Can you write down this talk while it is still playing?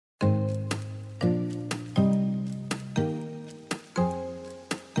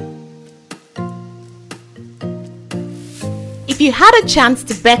If you had a chance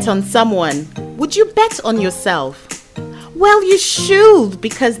to bet on someone, would you bet on yourself? Well, you should,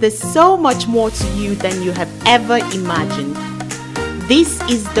 because there's so much more to you than you have ever imagined. This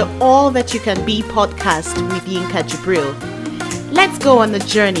is the All That You Can Be podcast with Yinka Jibril. Let's go on the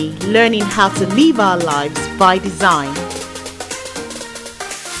journey, learning how to live our lives by design.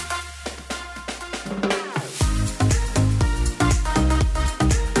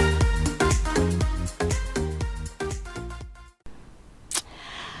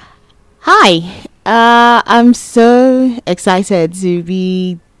 Hi, I'm so excited to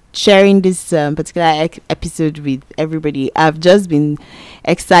be sharing this particular episode with everybody. I've just been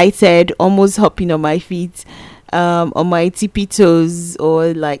excited, almost hopping on my feet, on my tippy toes,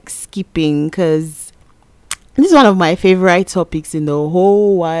 or like skipping, because this is one of my favorite topics in the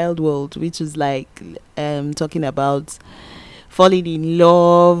whole wide world, which is like talking about falling in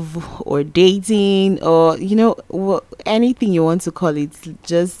love or dating, or anything you want to call it.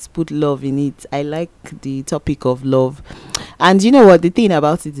 Just put love in it. I like the topic of love, and you know what, the thing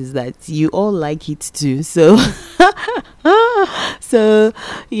about it is that you all like it too. So I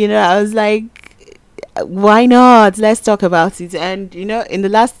was like, why not, let's talk about it. And in the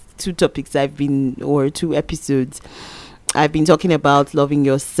last two episodes I've been talking about loving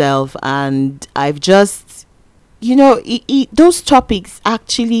yourself, and I've just those topics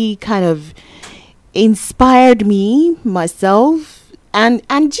actually kind of inspired me myself, and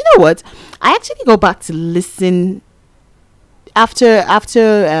you know what, I actually go back to listen after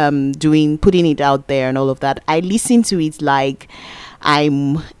putting it out there and all of that. I listen to it like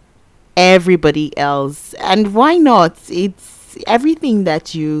I'm everybody else, and why not? It's everything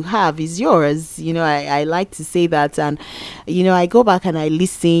that you have is yours. I like to say that, and I go back and I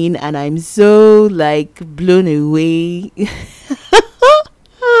listen, and I'm so like blown away.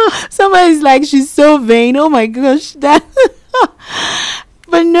 Somebody's like, she's so vain. Oh my gosh, that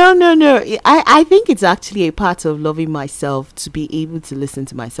but no, I think it's actually a part of loving myself to be able to listen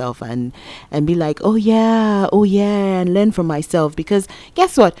to myself and be like, oh yeah, and learn from myself. Because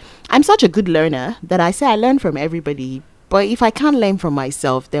guess what, I'm such a good learner that I say I learn from everybody. But if I can't learn from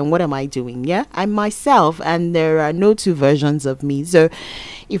myself, then what am I doing? Yeah, I'm myself, and there are no two versions of me. So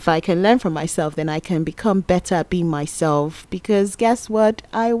if I can learn from myself, then I can become better at being myself. Because guess what?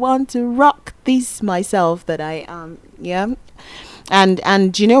 I want to rock this myself that I am. Yeah.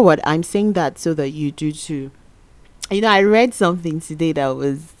 And you know what? I'm saying that so that you do too. I read something today that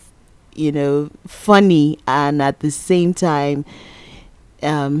was, funny and at the same time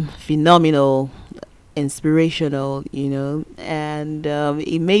phenomenal, inspirational, and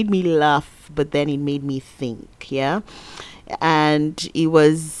it made me laugh, but then it made me think. Yeah. And it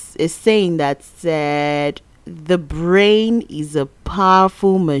was a saying that said, the brain is a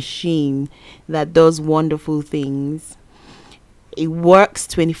powerful machine that does wonderful things. It works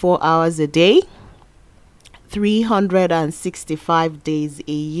 24 hours a day, 365 days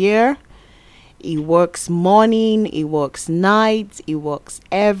a year. It works morning, it works night, it works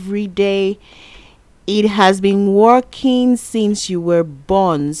every day. It has been working since you were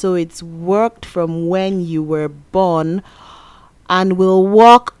born. So it's worked from when you were born and will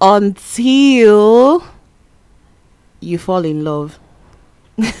work until you fall in love.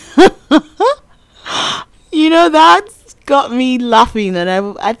 That got me laughing, and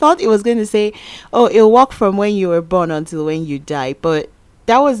I thought it was going to say, oh, it'll work from when you were born until when you die. But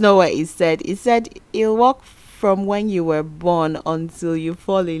that was not what it said. It said it'll work from when you were born until you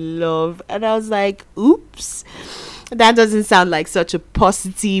fall in love. And I was like, oops, that doesn't sound like such a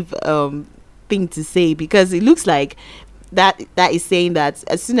positive thing to say, because it looks like that is saying that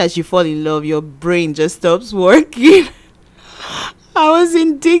as soon as you fall in love, your brain just stops working. I was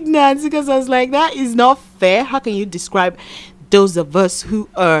indignant, because I was like, that is not fair. How can you describe those of us who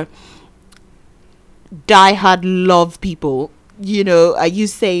are diehard love people? Are you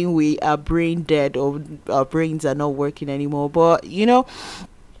saying we are brain dead, or our brains are not working anymore? But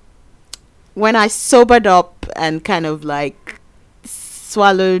when I sobered up and kind of like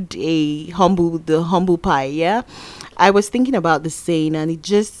swallowed the humble pie, yeah, I was thinking about the saying, and it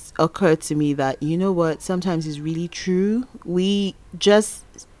just occurred to me that, you know what, sometimes it's really true. We just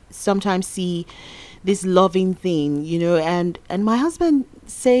sometimes see this loving thing, and my husband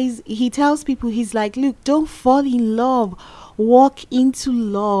says, he tells people, he's like, look, don't fall in love, walk into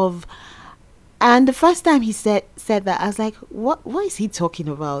love. And the first time he said that, I was like, what is he talking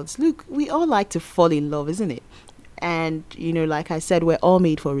about? Look, we all like to fall in love, isn't it? And like I said, we're all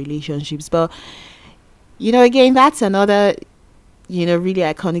made for relationships. But again, that's another really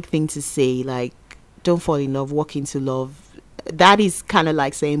iconic thing to say, like, don't fall in love, walk into love. That is kind of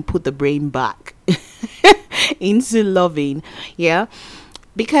like saying put the brain back. into loving. Yeah.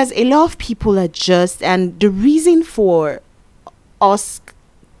 Because a lot of people are just, and the reason for us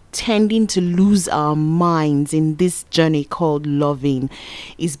tending to lose our minds in this journey called loving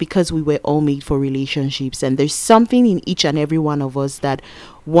is because we were all made for relationships, and there's something in each and every one of us that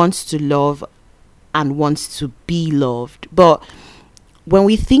wants to love and wants to be loved. But when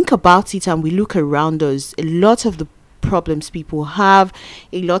we think about it and we look around us, a lot of the problems people have,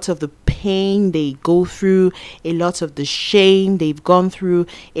 a lot of the pain they go through, a lot of the shame they've gone through,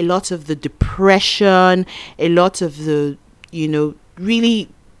 a lot of the depression, a lot of the, really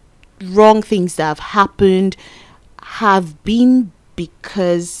wrong things that have happened have been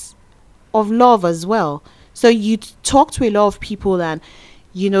because of love as well. So you talk to a lot of people, and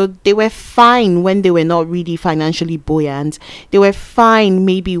they were fine when they were not really financially buoyant. They were fine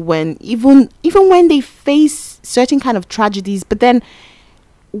maybe when even when they face certain kind of tragedies. But then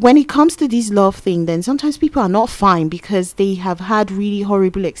when it comes to this love thing, then sometimes people are not fine because they have had really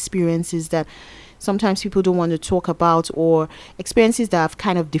horrible experiences that sometimes people don't want to talk about, or experiences that have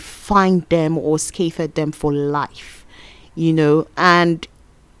kind of defined them or scathed them for life, And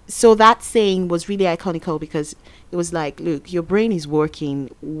so that saying was really iconical because it was like, look, your brain is working.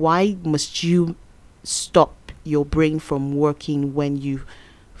 Why must you stop your brain from working when you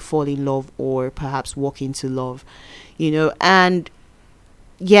fall in love or perhaps walk into love? And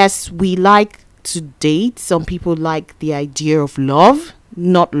yes, we like to date. Some people like the idea of love,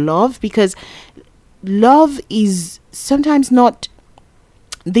 not love, because love is sometimes not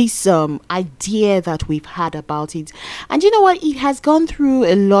this idea that we've had about it. And you know what? It has gone through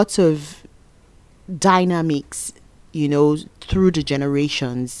a lot of dynamics, through the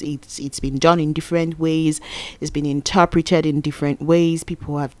generations. It's been done in different ways. It's been interpreted in different ways.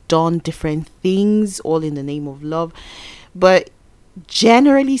 People have done different things, all in the name of love. But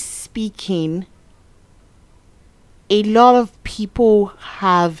generally speaking, a lot of people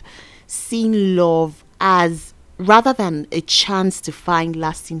have seen love as, rather than a chance to find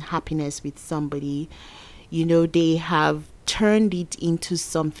lasting happiness with somebody, they have turned it into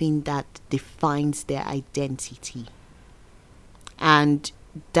something that defines their identity. And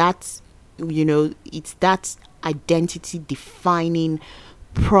that's, it's that identity defining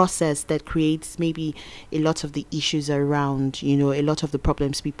process that creates maybe a lot of the issues around, a lot of the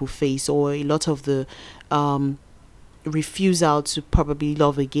problems people face, or a lot of the refusal to probably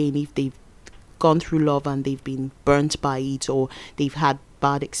love again if they've gone through love and they've been burnt by it, or they've had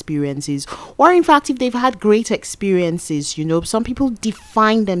bad experiences, or in fact if they've had great experiences. Some people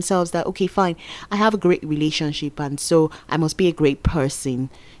define themselves that, okay, fine, I have a great relationship and so I must be a great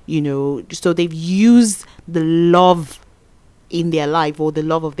person, so they've used the love in their life, or the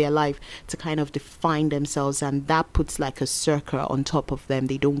love of their life, to kind of define themselves, and that puts like a circle on top of them.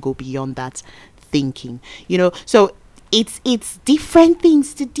 They don't go beyond that thinking, so it's different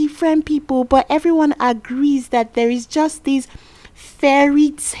things to different people, but everyone agrees that there is just this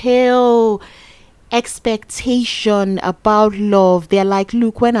fairy tale expectation about love. They're like,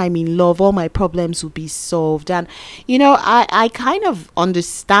 look, when I'm in love, all my problems will be solved. And I kind of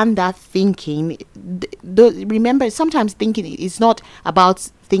understand that thinking. Remember, sometimes thinking is not about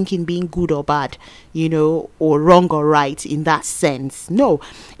thinking being good or bad, or wrong or right in that sense. No,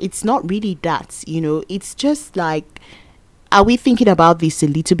 it's not really that. It's just like, are we thinking about this a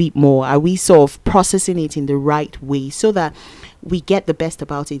little bit more? Are we sort of processing it in the right way so that we get the best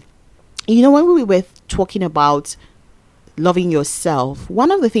about it? When we were talking about loving yourself,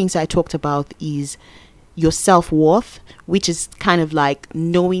 one of the things I talked about is your self-worth, which is kind of like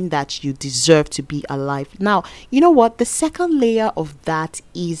knowing that you deserve to be alive. Now, you know what? The second layer of that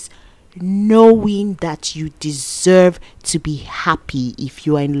is knowing that you deserve to be happy if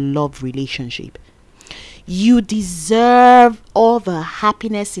you are in a love relationship. You deserve all the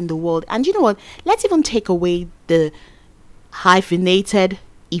happiness in the world. And you know what? Let's even take away the hyphenated,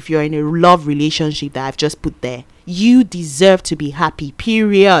 if you're in a love relationship, that I've just put there. You deserve to be happy,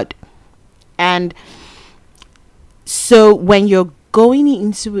 period. And so when you're going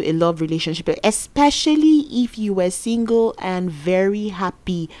into a love relationship, especially if you were single and very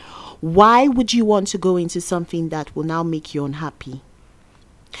happy, why would you want to go into something that will now make you unhappy?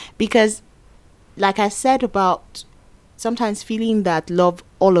 Because like I said about sometimes feeling that love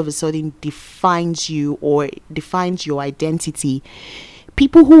all of a sudden defines you or defines your identity,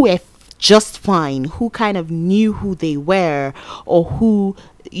 people who were just fine, who kind of knew who they were, or who,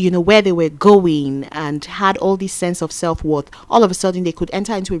 where they were going and had all this sense of self-worth, all of a sudden they could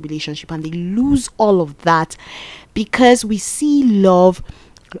enter into a relationship and they lose all of that, because we see love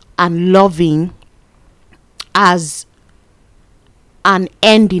and loving as an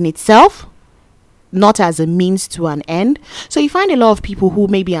end in itself, not as a means to an end. So you find a lot of people who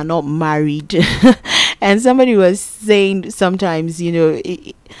maybe are not married and somebody was saying sometimes,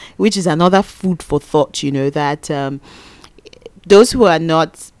 which is another food for thought, that those who are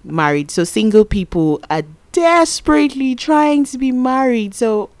not married, so single people, are desperately trying to be married.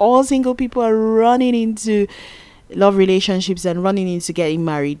 So all single people are running into love relationships and running into getting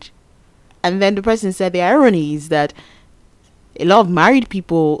married. And then the person said the irony is that a lot of married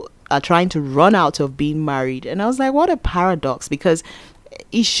people are trying to run out of being married. And I was like, what a paradox, because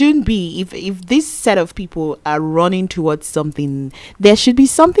it shouldn't be. If this set of people are running towards something, there should be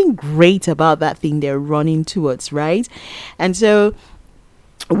something great about that thing they're running towards, right? And so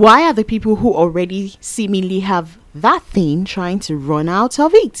why are the people who already seemingly have that thing trying to run out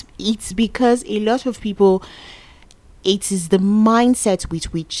of it? It's because a lot of people, it is the mindset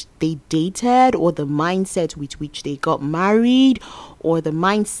with which they dated, or the mindset with which they got married, or the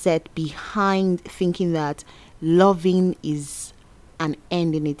mindset behind thinking that loving is an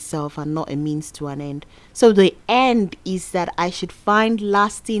end in itself and not a means to an end. So the end is that I should find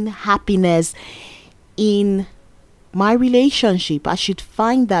lasting happiness in my relationship. I should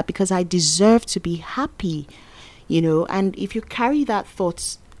find that because I deserve to be happy, and if you carry that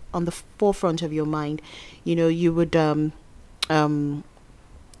thought on the forefront of your mind, you would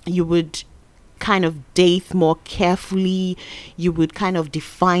kind of date more carefully. You would kind of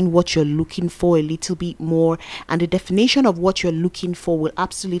define what you're looking for a little bit more, and the definition of what you're looking for will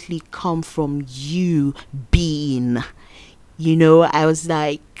absolutely come from you being. I was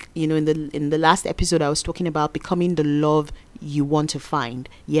like, in the last episode I was talking about becoming the love you want to find.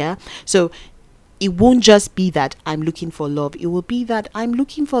 Yeah. So it won't just be that I'm looking for love. It will be that I'm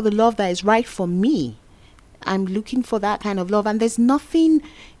looking for the love that is right for me. I'm looking for that kind of love. And there's nothing,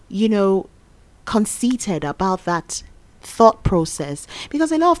 conceited about that thought process,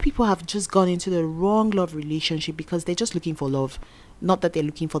 because a lot of people have just gone into the wrong love relationship because they're just looking for love, not that they're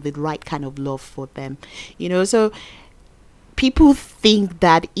looking for the right kind of love for them. So people think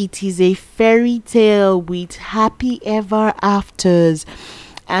that it is a fairy tale with happy ever afters.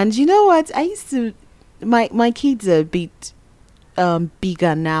 And you know what? I used to, my kids are a bit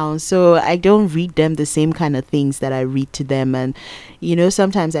bigger now, so I don't read them the same kind of things that I read to them. And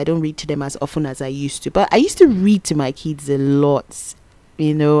sometimes I don't read to them as often as I used to, but I used to read to my kids a lot,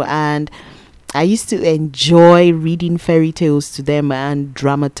 and I used to enjoy reading fairy tales to them and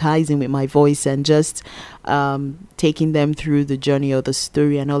dramatizing with my voice and just taking them through the journey of the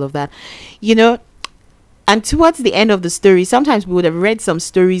story and all of that, And towards the end of the story, sometimes we would have read some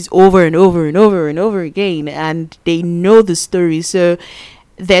stories over and over and over and over again, and they know the story, so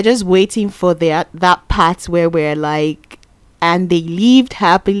they're just waiting for that part where we're like, and they lived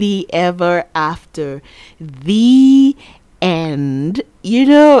happily ever after, the end,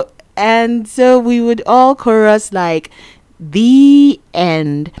 and so we would all chorus like, the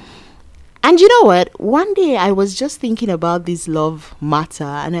end. And you know what? One day I was just thinking about this love matter,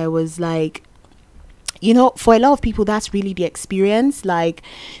 and I was like, for a lot of people, that's really the experience. Like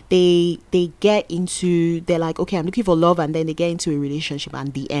they're like, okay, I'm looking for love, and then they get into a relationship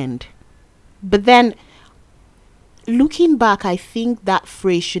and the end. But then looking back, I think that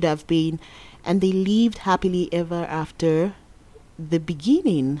phrase should have been, and they lived happily ever after, the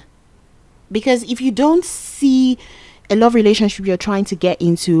beginning. Because if you don't see a love relationship you're trying to get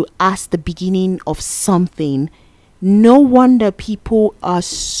into as the beginning of something, no wonder people are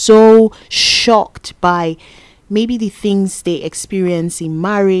so shocked by maybe the things they experience in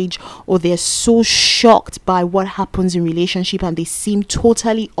marriage, or they're so shocked by what happens in relationship and they seem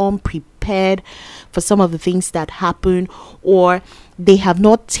totally unprepared for some of the things that happen, or they have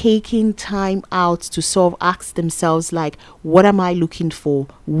not taken time out to sort of ask themselves, like, what am I looking for?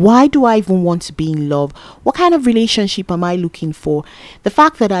 Why do I even want to be in love? What kind of relationship am I looking for? The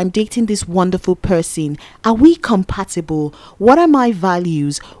fact that I'm dating this wonderful person, are we compatible? What are my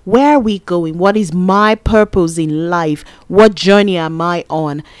values? Where are we going? What is my purpose in life? What journey am I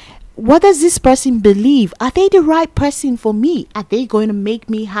on? What does this person believe? Are they the right person for me? Are they going to make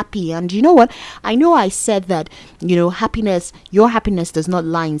me happy? And you know what? I know I said that, happiness, your happiness does not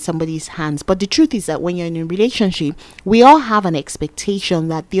lie in somebody's hands. But the truth is that when you're in a relationship, we all have an expectation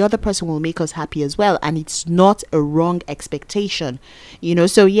that the other person will make us happy as well. And it's not a wrong expectation,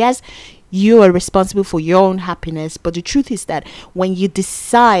 So yes, you are responsible for your own happiness. But the truth is that when you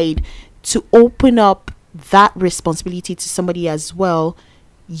decide to open up that responsibility to somebody as well,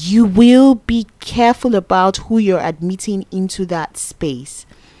 you will be careful about who you're admitting into that space.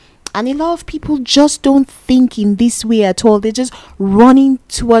 And a lot of people just don't think in this way at all. They're just running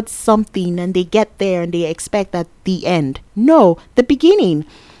towards something, and they get there and they expect that the end. No, the beginning,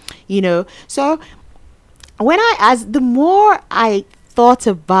 So when I asked, the more I thought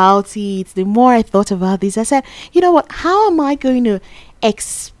about it, the more I thought about this, I said, you know what, how am I going to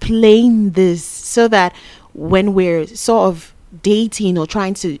explain this so that when we're sort of dating or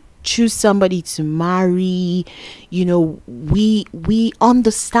trying to choose somebody to marry, we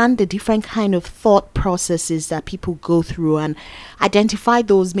understand the different kind of thought processes that people go through and identify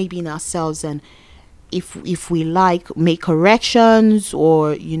those maybe in ourselves, and if we like, make corrections,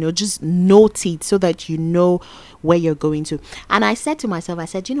 or just note it so that you know where you're going to. And I said to myself, I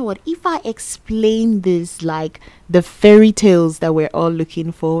said, you know what, if I explain this like the fairy tales that we're all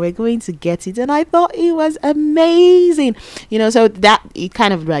looking for, we're going to get it. And I thought it was amazing, so that it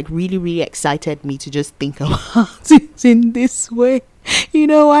kind of like really, really excited me to just think about it in this way.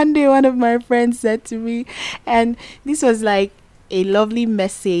 One day one of my friends said to me, and this was like a lovely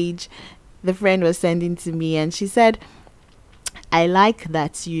message the friend was sending to me, and she said, I like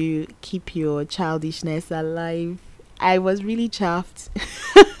that you keep your childishness alive. I was really chuffed.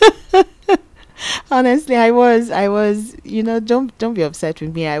 Honestly, I was, don't be upset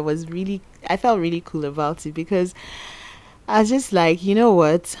with me. I felt really cool about it, because I was just like, you know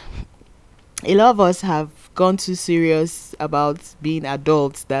what? A lot of us have gone too serious about being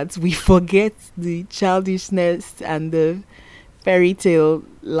adults that we forget the childishness and the fairy tale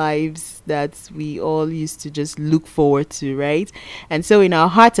lives that we all used to just look forward to, right? And so in our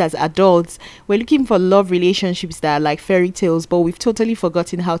hearts as adults, we're looking for love relationships that are like fairy tales, but we've totally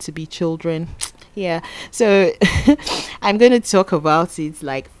forgotten how to be children. Yeah, so I'm going to talk about it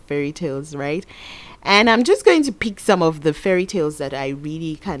like fairy tales, right? And I'm just going to pick some of the fairy tales that I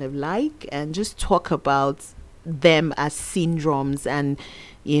really kind of like and just talk about them as syndromes. And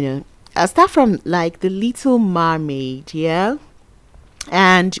I'll start from like the Little Mermaid. Yeah,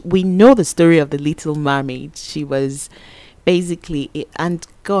 and we know the story of the Little Mermaid. She was basically and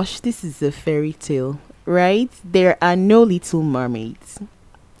gosh, this is a fairy tale, right? There are no little mermaids.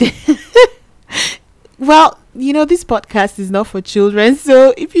 Well, this podcast is not for children,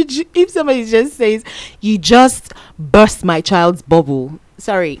 so if somebody just says, you just burst my child's bubble,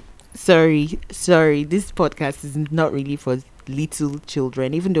 sorry, this podcast is not really for little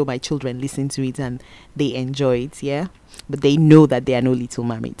children, even though my children listen to it and they enjoy it, yeah, but they know that there are no little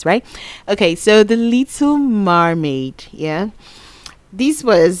mermaids, right? Okay, so the Little Mermaid, yeah, this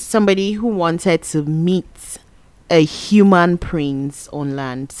was somebody who wanted to meet a human prince on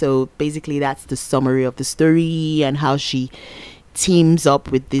land. So basically that's the summary of the story, and how she teams up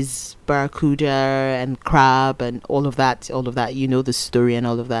with this barracuda and crab and all of that, the story and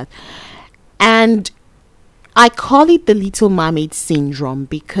all of that. And I call it the Little Mermaid syndrome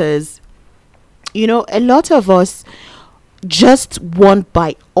because a lot of us just want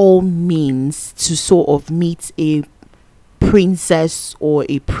by all means to sort of meet a princess or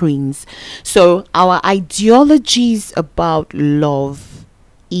a prince. So our ideologies about love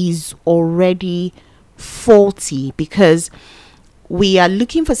is already faulty, because we are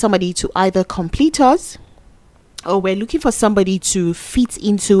looking for somebody to either complete us, or we're looking for somebody to fit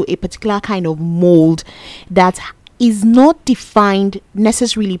into a particular kind of mold that is not defined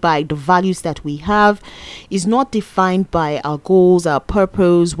necessarily by the values that we have, is not defined by our goals, our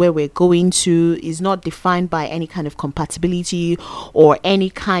purpose, where we're going to, is not defined by any kind of compatibility or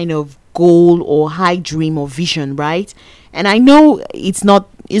any kind of goal or high dream or vision, right? And I know it's not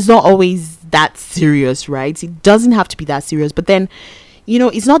always that serious, right? It doesn't have to be that serious, but then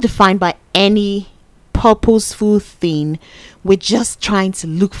it's not defined by any purposeful thing. We're just trying to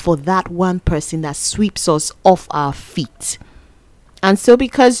look for that one person that sweeps us off our feet. And so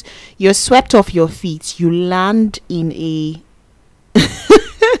because you're swept off your feet, you land in a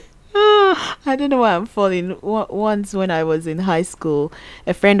I don't know why I'm falling. Once when I was in high school,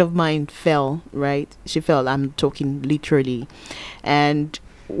 a friend of mine fell, right? She fell, I'm talking literally. And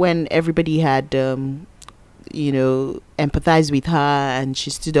when everybody had empathized with her and she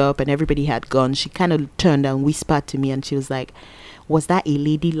stood up and everybody had gone, she kind of turned and whispered to me and she was like, was that a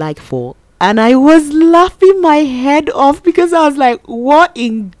ladylike fall? And I was laughing my head off, because I was like, what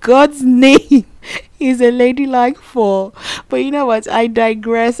in God's name is a ladylike fall? But you know what, I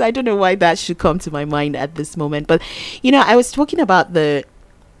digress. I don't know why that should come to my mind at this moment, but I was talking about the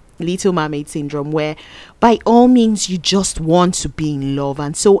Little Mermaid syndrome, where by all means you just want to be in love,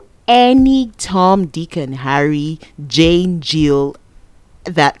 and so any Tom, Dick and Harry, Jane, Jill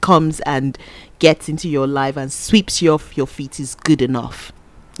that comes and gets into your life and sweeps you off your feet is good enough.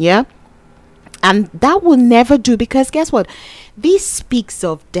 Yeah, and that will never do, because guess what, this speaks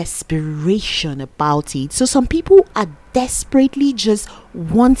of desperation about it. So some people are desperately just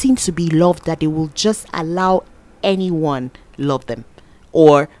wanting to be loved, that they will just allow anyone love them,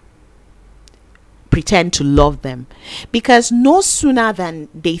 or pretend to love them, because no sooner than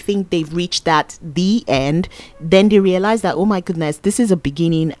they think they've reached that the end, then they realize that, oh my goodness, this is a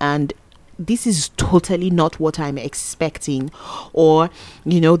beginning and this is totally not what I'm expecting. Or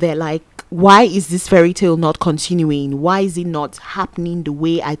they're like, why is this fairy tale not continuing? Why is it not happening the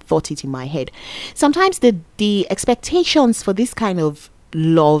way I thought it in my head? Sometimes the expectations for this kind of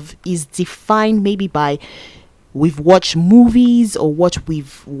love is defined maybe by we've watched movies, or what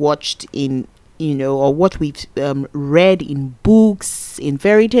we've watched in or what we've read in books, in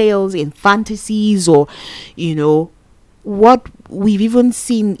fairy tales, in fantasies, or what we've even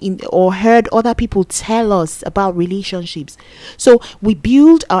seen in or heard other people tell us about relationships. So we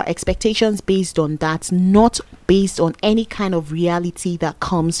build our expectations based on that, not based on any kind of reality that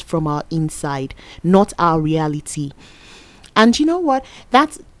comes from our inside, not our reality. And you know what?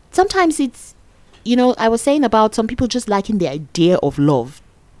 That's sometimes it's I was saying about some people just liking the idea of love.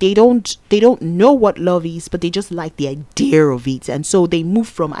 They don't know what love is, but they just like the idea of it, and so they move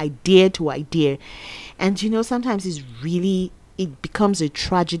from idea to idea. And sometimes it becomes a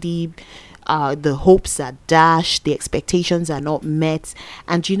tragedy. The hopes are dashed, the expectations are not met,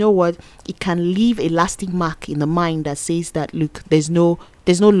 and you know what? It can leave a lasting mark in the mind that says that, look, there's no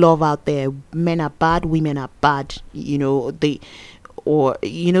love out there. Men are bad, women are bad. Those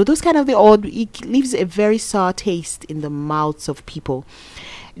kind of it leaves a very sour taste in the mouths of people.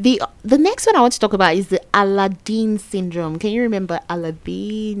 The next one I want to talk about is the Aladdin syndrome. Can you remember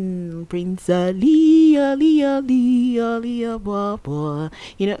Aladdin, Prince Ali, Ali, Ali, Ali, Baba?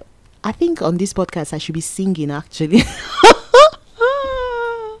 I think on this podcast I should be singing, actually.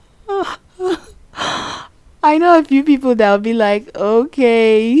 I know a few people that will be like,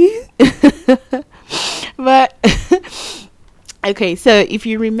 okay. But okay, so if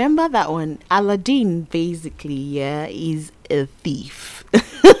you remember that one, Aladdin basically, is a thief.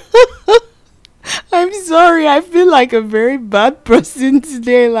 I'm sorry, I feel like a very bad person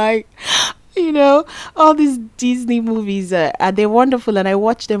today. Like, all these Disney movies are they're wonderful, and I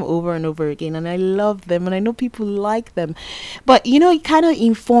watch them over and over again, and I love them, and I know people like them. But it kind of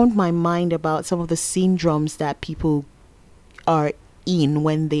informed my mind about some of the syndromes that people are in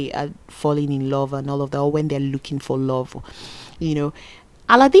when they are falling in love and all of that, or when they're looking for love.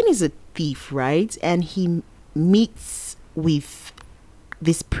 Aladdin is a thief, right? And he meets with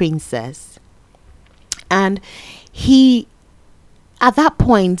this princess, and at that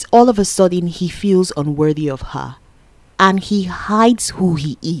point, all of a sudden, he feels unworthy of her, and he hides who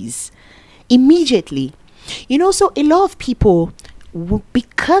he is immediately. So a lot of people,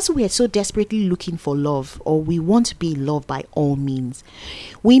 because we are so desperately looking for love, or we want to be in love by all means,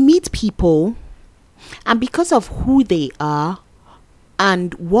 we meet people, and because of who they are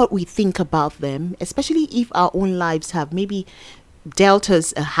and what we think about them, especially if our own lives have maybe dealt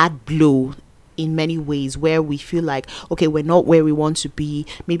us a hard blow in many ways, where we feel like, okay, we're not where we want to be,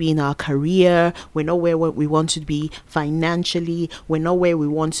 maybe in our career, we're not where we want to be financially, we're not where we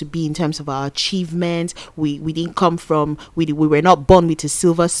want to be in terms of our achievements, we didn't come from, we were not born with a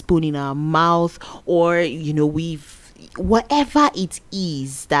silver spoon in our mouth, or whatever it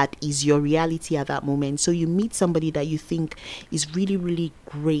is that is your reality at that moment. So you meet somebody that you think is really, really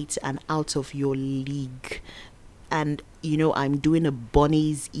great and out of your league. And I'm doing a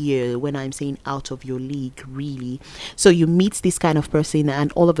bunny's ear when I'm saying out of your league, really. So you meet this kind of person,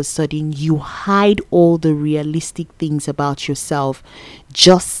 and all of a sudden you hide all the realistic things about yourself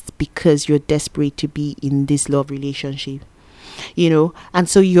just because you're desperate to be in this love relationship. And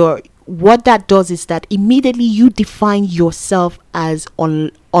so what that does is that immediately you define yourself as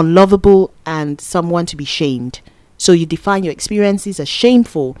unlovable and someone to be shamed. So you define your experiences as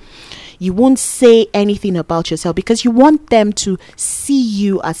shameful. You won't say anything about yourself because you want them to see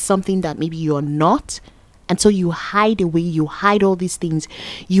you as something that maybe you're not. And so you hide away, you hide all these things.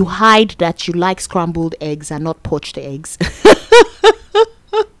 You hide that you like scrambled eggs and not poached eggs.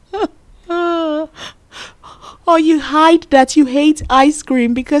 Or you hide that you hate ice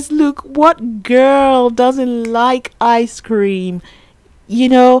cream, because look, what girl doesn't like ice cream?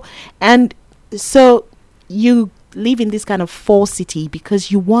 And so you live in this kind of falsity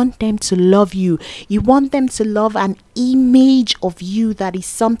because you want them to love you. You want them to love an image of you that is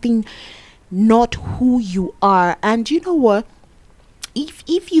something not who you are. And you know what? If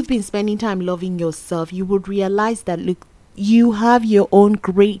you've been spending time loving yourself, you would realize that, look, you have your own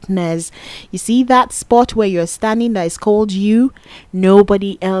greatness. You see that spot where you're standing that is called you?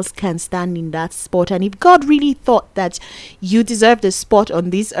 Nobody else can stand in that spot. And if God really thought that you deserve the spot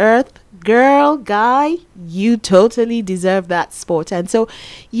on this earth, girl, guy, you totally deserve that spot. And so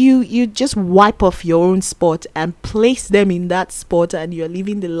you just wipe off your own spot and place them in that spot, and you're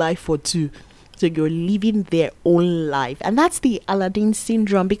living the life for two. so you're living their own life. And that's the Aladdin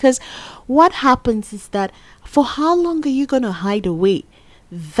syndrome, because what happens is that for how long are you going to hide away?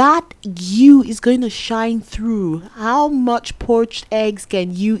 That you is going to shine through. How much poached eggs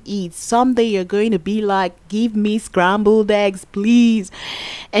can you eat? Someday you're going to be like, give me scrambled eggs, please.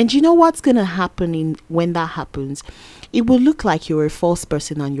 And you know what's going to happen when that happens? It will look like you're a false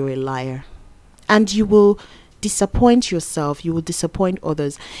person and you're a liar. And you will disappoint yourself. You will disappoint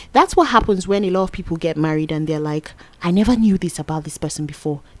others. That's what happens when a lot of people get married and they're like, I never knew this about this person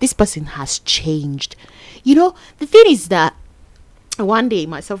before. This person has changed. You know, the thing is that one day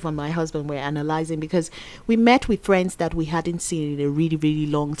myself and my husband were analyzing, because we met with friends that we hadn't seen in a really, really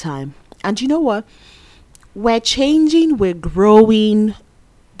long time. And you know what? We're changing, we're growing,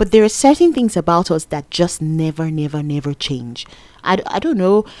 but there are certain things about us that just never, never, never change. I don't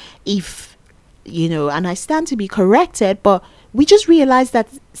know if, you know, and I stand to be corrected, but we just realize that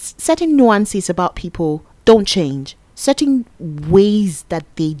certain nuances about people don't change. Certain ways that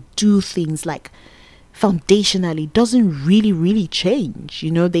they do things, like foundationally, doesn't really change. You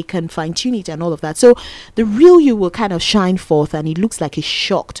know, they can fine tune it and all of that. So the real you will kind of shine forth, and it looks like a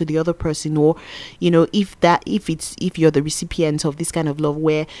shock to the other person. Or, you know, if you're the recipient of this kind of love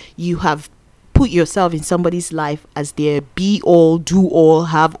where you have put yourself in somebody's life as their be all, do all,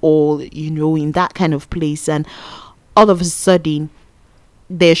 have all, you know, in that kind of place, and all of a sudden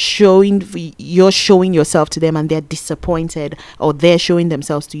you're showing yourself to them and they're disappointed, or they're showing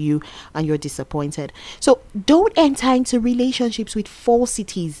themselves to you and you're disappointed. So don't enter into relationships with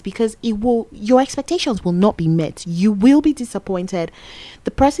falsities, because your expectations will not be met. You will be disappointed.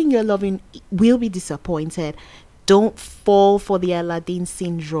 The person you're loving will be disappointed. Don't fall for the Aladdin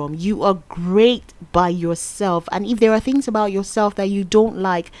syndrome. You are great by yourself, and if there are things about yourself that you don't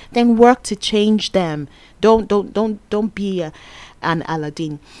like, then work to change them. Don't be an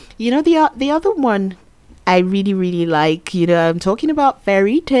Aladdin. You know, the other one I really like, you know, I'm talking about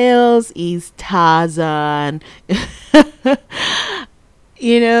fairy tales, is Tarzan.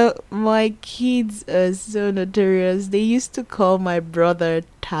 You know, my kids are so notorious. They used to call my brother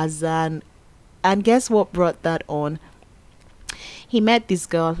Tarzan. And guess what brought that on? He met this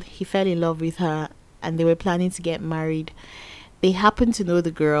girl, he fell in love with her, and they were planning to get married. They happened to know the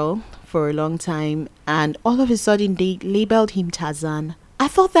girl for a long time, and all of a sudden they labeled him Tarzan. I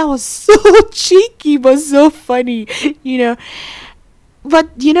thought that was so cheeky but so funny, you know. But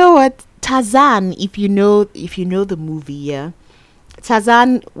you know what? Tarzan, if you know the movie, yeah,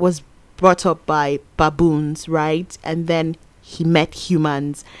 Tarzan was brought up by baboons, right? And then he met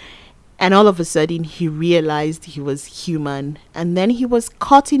humans. And all of a sudden, he realized he was human. And then he was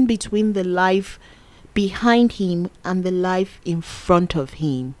caught in between the life behind him and the life in front of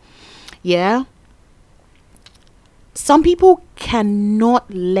him. Yeah? Some people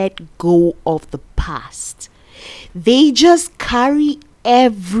cannot let go of the past. They just carry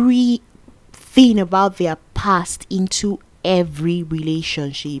everything about their past into every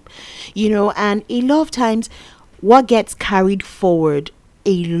relationship. You know, and a lot of times, what gets carried forward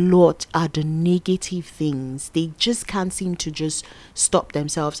a lot are the negative things. They just can't seem to just stop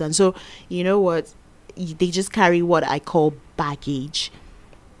themselves. And so, you know what? They just carry what I call baggage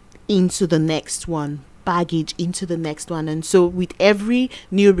into the next one. And so with every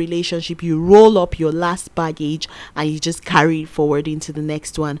new relationship, you roll up your last baggage and you just carry it forward into the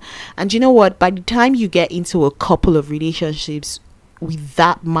next one. And you know what? By the time you get into a couple of relationships with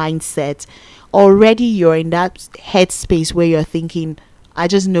that mindset, already you're in that headspace where you're thinking, I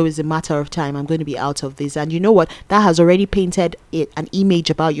just know it's a matter of time. I'm going to be out of this. And you know what? That has already painted an image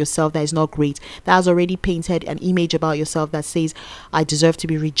about yourself that is not great. That has already painted an image about yourself that says, I deserve to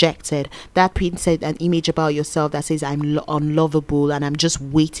be rejected. That painted an image about yourself that says, I'm unlovable and I'm just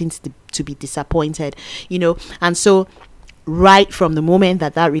waiting to be disappointed. You know, and so right from the moment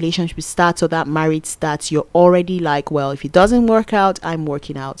that relationship starts or that marriage starts, you're already like, well, if it doesn't work out, I'm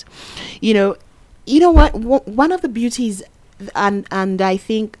working out. You know what? One of the beauties and I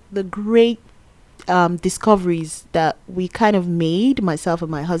think the great discoveries that we kind of made, myself and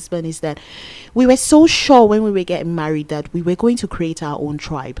my husband, is that we were so sure when we were getting married that we were going to create our own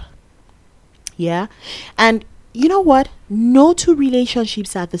tribe. Yeah. And you know what? No two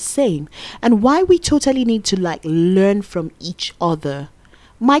relationships are the same. And why we totally need to learn from each other.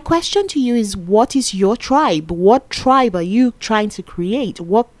 My question to you is, what is your tribe? What tribe are you trying to create?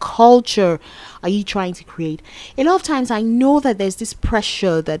 What culture are you trying to create? A lot of times I know that there's this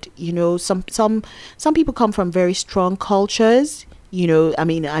pressure that, you know, some people come from very strong cultures. You know, I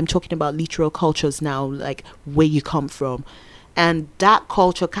mean, I'm talking about literal cultures now, like where you come from. And that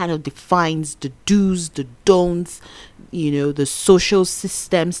culture kind of defines the do's, the don'ts, the social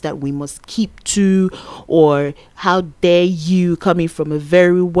systems that we must keep to, or how dare you, coming from a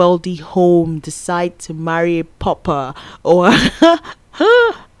very wealthy home, decide to marry a pauper, or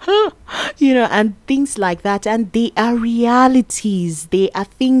and things like that. And they are realities. They are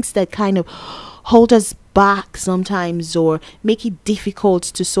things that kind of hold us back sometimes, or make it difficult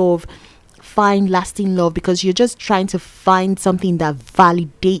to sort of find lasting love, because you're just trying to find something that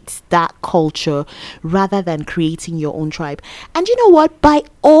validates that culture rather than creating your own tribe. And you know what? By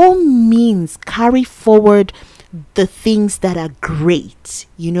all means, carry forward the things that are great.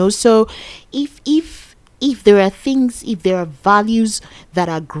 So if there are things, if there are values that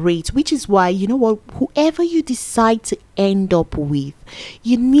are great, which is why, whoever you decide to end up with,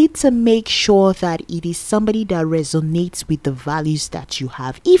 you need to make sure that it is somebody that resonates with the values that you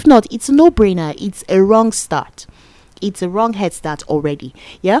have. If not, it's a no-brainer. It's a wrong start. It's a wrong head start already.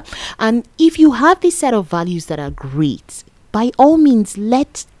 Yeah. And if you have this set of values that are great, by all means,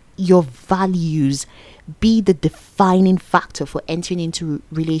 let your values be the defining factor for entering into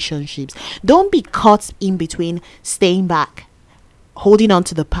relationships. Don't be caught in between staying back, holding on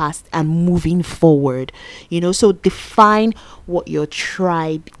to the past, and moving forward. So define what your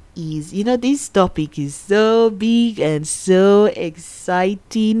tribe is. This topic is so big and so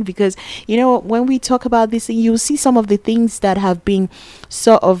exciting, because when we talk about this, you'll see some of the things that have been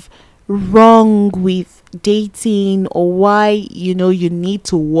sort of wrong with dating, or why you need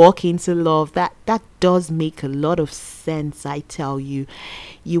to walk into love. That does make a lot of sense. I tell you,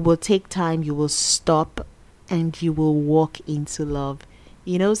 you will take time, you will stop, and you will walk into love.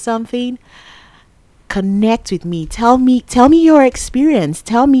 Something? Connect with me. Tell me your experience.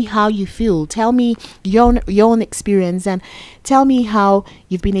 Tell me how you feel. Tell me your own experience, and tell me how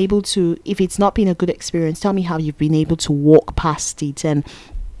you've been able to, if it's not been a good experience, tell me how you've been able to walk past it. And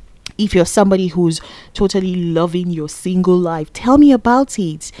if you're somebody who's totally loving your single life, tell me about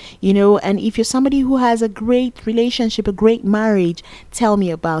it. And if you're somebody who has a great relationship, a great marriage, tell me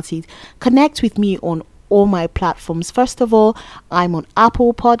about it. Connect with me on all my platforms. First of all, I'm on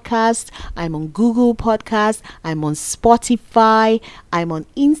Apple Podcasts, I'm on Google Podcasts, I'm on Spotify, I'm on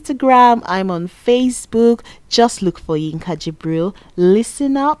Instagram, I'm on Facebook. Just look for Yinka Jibril.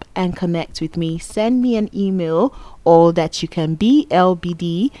 Listen up and connect with me. Send me an email, all that you can be,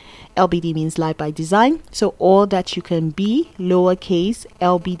 LBD. LBD means Life by Design. So all that you can be, lowercase,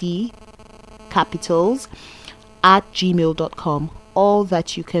 LBD, capitals, at gmail.com. All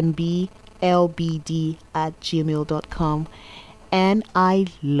that you can be, LBD at gmail.com. And I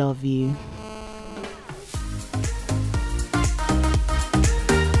love you.